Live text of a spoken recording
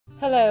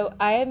Hello,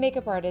 I am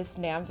makeup artist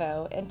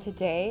Namvo, and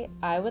today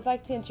I would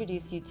like to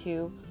introduce you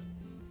to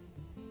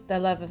the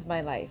love of my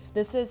life.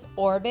 This is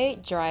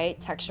Oribe Dry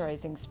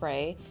Texturizing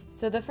Spray.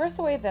 So the first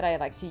way that I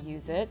like to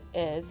use it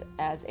is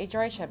as a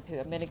dry shampoo.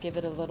 I'm going to give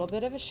it a little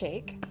bit of a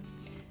shake.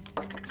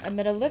 I'm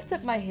going to lift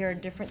up my hair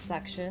in different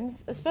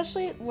sections,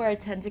 especially where I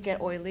tend to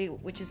get oily,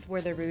 which is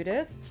where the root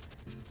is.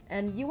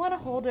 And you want to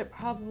hold it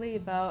probably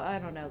about, I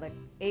don't know, like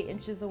 8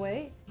 inches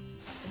away and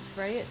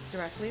spray it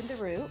directly in the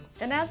root.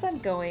 And as I'm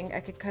going,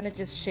 I could kind of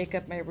just shake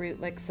up my root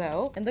like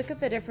so. And look at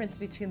the difference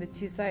between the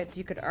two sides.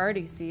 You could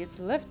already see it's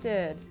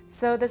lifted.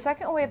 So the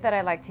second way that I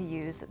like to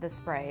use the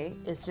spray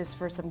is just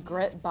for some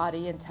grit,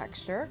 body, and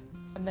texture.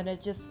 I'm going to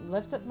just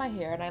lift up my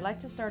hair, and I like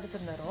to start at the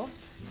middle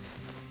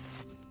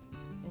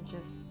and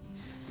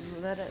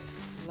just let it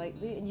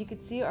lightly. And you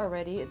can see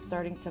already it's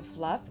starting to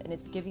fluff, and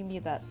it's giving me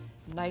that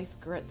nice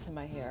grit to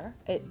my hair.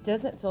 It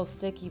doesn't feel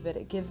sticky, but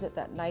it gives it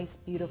that nice,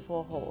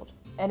 beautiful hold.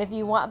 And if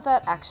you want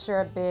that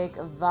extra big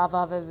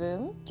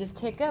va-va-va-voom, just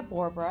take a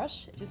boar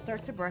brush, just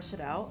start to brush it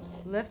out.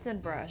 Lift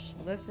and brush,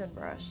 lift and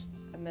brush.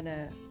 I'm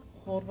gonna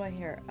hold my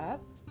hair up.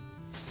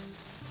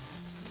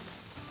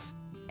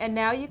 And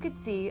now you can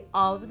see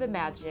all of the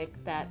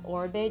magic that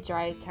Oribe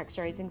Dry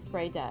Texturizing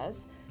Spray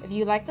does. If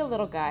you like the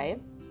little guy,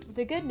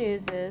 the good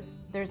news is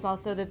there's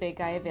also the big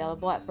guy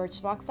available at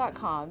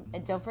birchbox.com,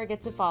 and don't forget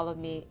to follow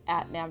me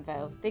at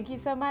Namvo. Thank you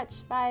so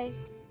much. Bye.